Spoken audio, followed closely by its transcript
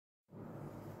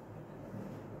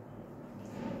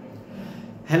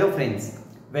Hello friends,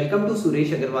 welcome to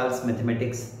Suresh Aggarwal's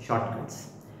Mathematics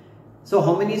Shortcuts. So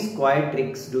how many square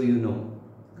tricks do you know?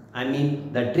 I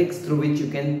mean the tricks through which you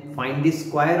can find the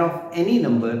square of any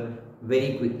number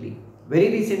very quickly. Very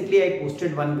recently I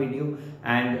posted one video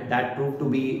and that proved to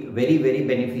be very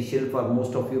beneficial for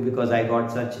most of you because I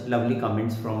got such lovely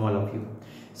comments from all of you.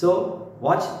 So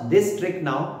watch this trick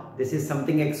now. This is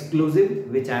something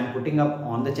exclusive which I am putting up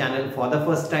on the channel for the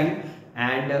first time.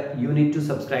 And you need to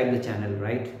subscribe the channel,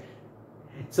 right?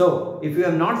 So if you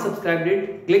have not subscribed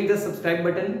it, click the subscribe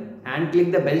button and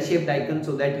click the bell shaped icon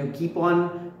so that you keep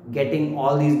on getting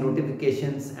all these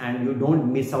notifications and you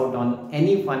don't miss out on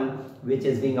any fun which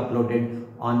is being uploaded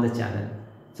on the channel.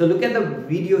 So look at the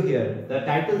video here. The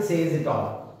title says it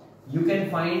all. You can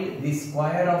find the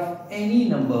square of any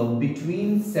number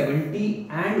between 70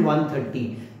 and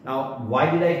 130. Now why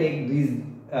did I take these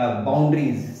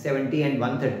boundaries 70 and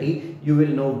 130? You will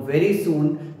know very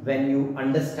soon when you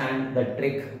understand the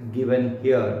trick given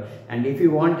here. And if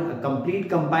you want a complete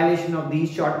compilation of these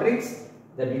short tricks,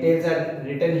 the details are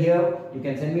written here. You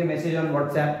can send me a message on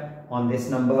WhatsApp on this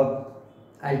number.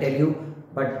 I'll tell you,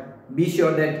 but be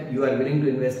sure that you are willing to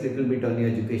invest a little bit on your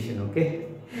education, okay?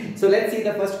 So let's see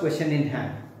the first question in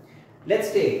hand.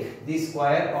 Let's take the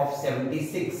square of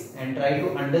 76 and try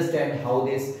to understand how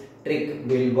this trick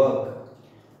will work.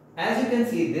 As you can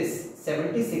see, this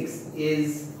 76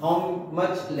 is how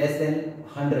much less than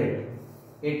 100?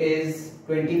 It is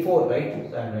 24,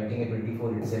 right? So I am writing a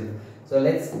 24 itself. So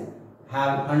let's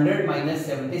have 100 minus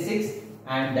 76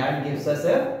 and that gives us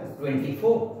a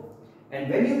 24. And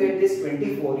when you get this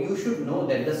 24, you should know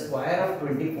that the square of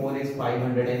 24 is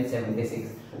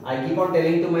 576. I keep on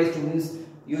telling to my students,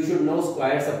 you should know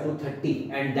squares up to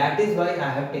 30, and that is why I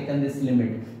have taken this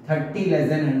limit. 30 less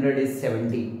than 100 is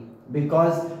 70,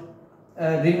 because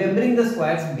remembering the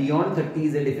squares beyond 30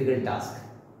 is a difficult task.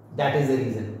 That is the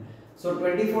reason. So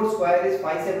 24 square is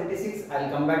 576.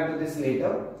 I'll come back to this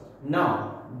later.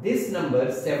 Now this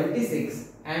number 76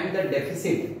 and the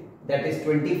deficit, that is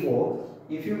 24,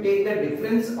 if you take the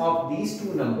difference of these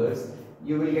two numbers,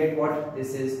 you will get what?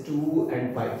 This is 2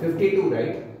 and 5. 52,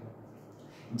 right?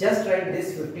 Just write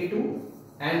this 52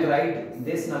 and write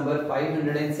this number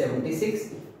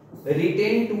 576.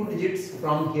 Retain 2 digits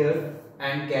from here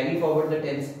and carry forward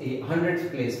the hundreds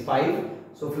place 5.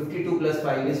 So 52 plus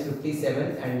 5 is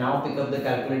 57, and now pick up the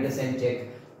calculators and check,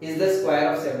 is the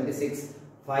square of 76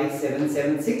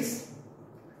 5776?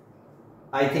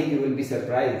 I think you will be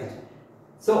surprised.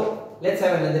 So let's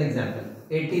have another example.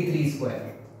 83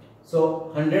 square. So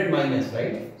 100 minus,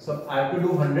 right? So I have to do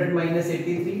 100 minus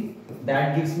 83.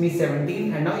 That gives me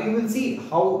 17, and now you will see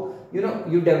how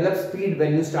you develop speed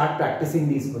when you start practicing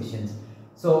these questions.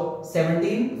 So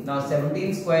 17, now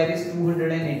 17 square is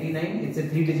 289, it's a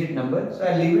 3-digit number, so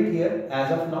I'll leave it here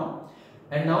as of now.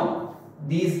 And now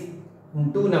these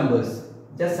two numbers,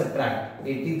 just subtract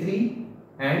 83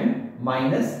 and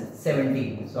minus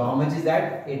 17. So how much is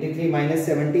that? 83 minus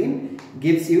 17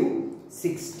 gives you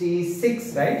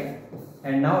 66, right?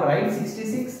 And now write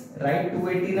 66, write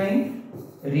 289,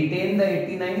 retain the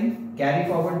 89, carry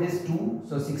forward this 2,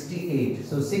 so 68.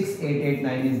 So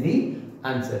 6889 is the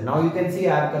answer. Now you can see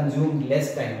I have consumed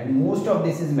less time, and most of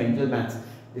this is mental maths.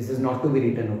 This is not to be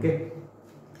written, okay?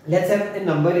 Let's have a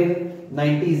number in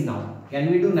 90s now.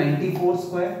 Can we do 94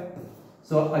 square?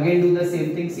 So again do the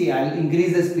same thing. See, I will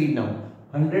increase the speed now.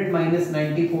 100 minus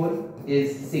 94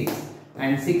 is 6,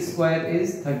 and 6 square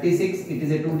is 36. It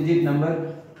is a 2-digit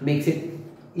number, makes it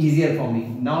easier for me.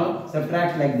 Now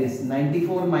subtract like this.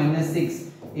 94 minus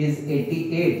 6 is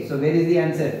 88. So where is the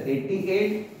answer?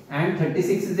 88. And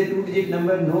 36 is a 2-digit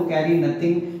number, no carry,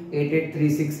 nothing.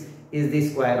 8836 is the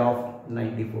square of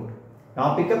 94.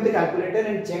 Now pick up the calculator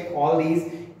and check all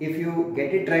these. If you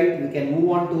get it right, we can move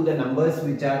on to the numbers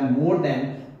which are more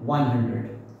than 100.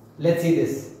 Let's see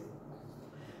this.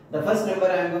 The first number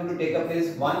I am going to take up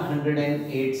is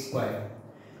 108 square.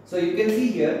 So you can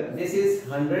see here, this is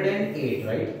 108,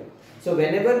 right? So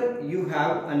whenever you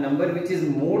have a number which is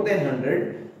more than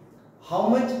 100, how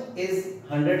much is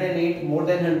 108 more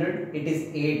than 100? It is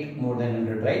 8 more than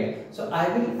 100, right? So I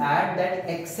will add that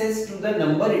excess to the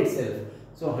number itself.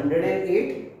 So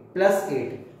 108 plus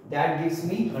 8, that gives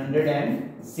me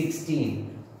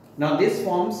 116. Now this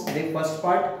forms the first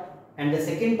part, and the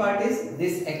second part is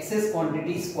this excess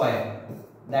quantity square,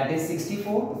 that is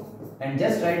 64, and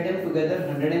just write them together,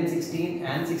 116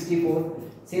 and 64.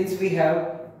 Since we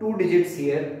have 2 digits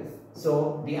here,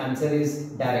 so the answer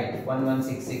is direct.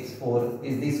 11664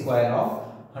 is the square of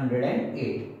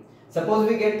 108. Suppose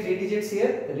we get 3 digits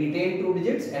here, retain 2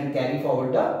 digits and carry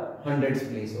forward the hundreds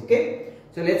place, okay?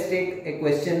 So let's take a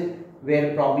question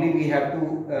where probably we have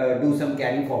to do some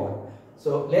carry forward.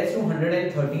 So let's do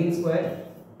 113 square.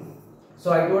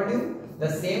 So I told you the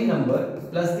same number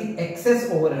plus the excess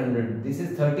over 100. This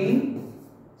is 13.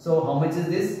 So how much is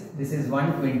this? This is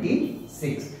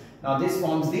 126. Now this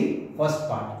forms the first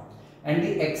part. And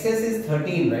the excess is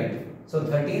 13, right? So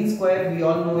 13 square we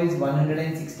all know is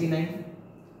 169.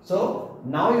 So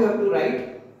now you have to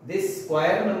write this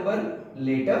square number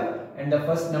later and the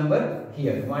first number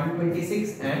here,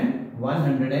 126 and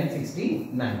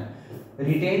 169.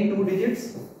 Retain 2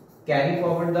 digits, carry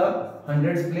forward the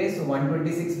hundreds place, so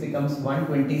 126 becomes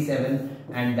 127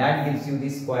 and that gives you the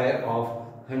square of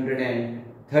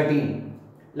 113.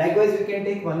 Likewise, we can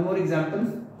take one more example,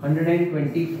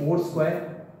 124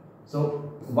 square.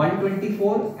 So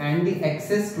 124 and the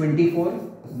excess 24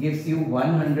 gives you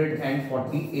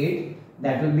 148.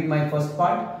 That will be my first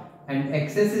part. And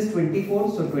excess is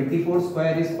 24, so 24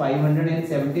 square is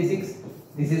 576.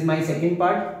 This is my second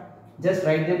part. Just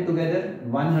write them together,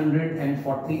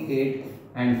 148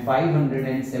 and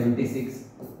 576.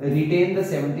 Retain the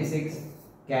 76,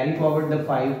 carry forward the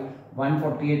 5,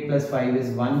 148 plus 5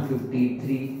 is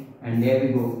 153 and there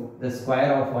we go. The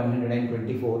square of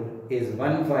 124 is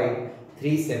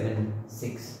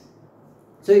 15376.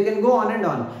 So you can go on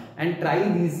and try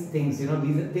these things. You know,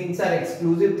 these things are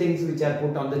exclusive things which are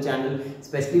put on the channel,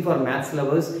 especially for maths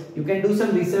lovers. You can do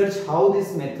some research how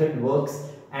this method works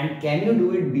and can you do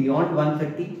it beyond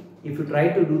 130. If you try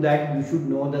to do that, you should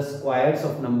know the squares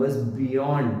of numbers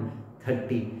beyond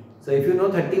 30. So if you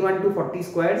know 31 to 40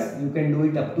 squares, you can do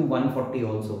it up to 140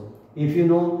 also. If you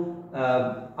know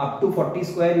up to 40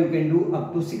 square, you can do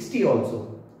up to 60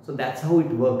 also. So that's how it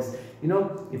works. You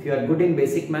know, if you are good in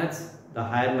basic maths, the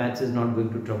higher maths is not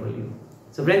going to trouble you.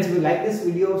 So friends, if you like this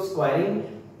video of squaring,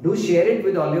 do share it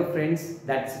with all your friends.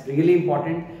 That's really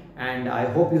important. And I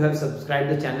hope you have subscribed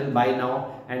the channel by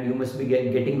now and you must be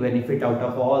getting benefit out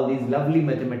of all these lovely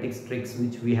mathematics tricks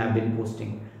which we have been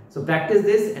posting. So practice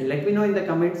this and let me know in the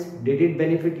comments, did it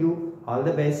benefit you? All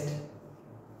the best.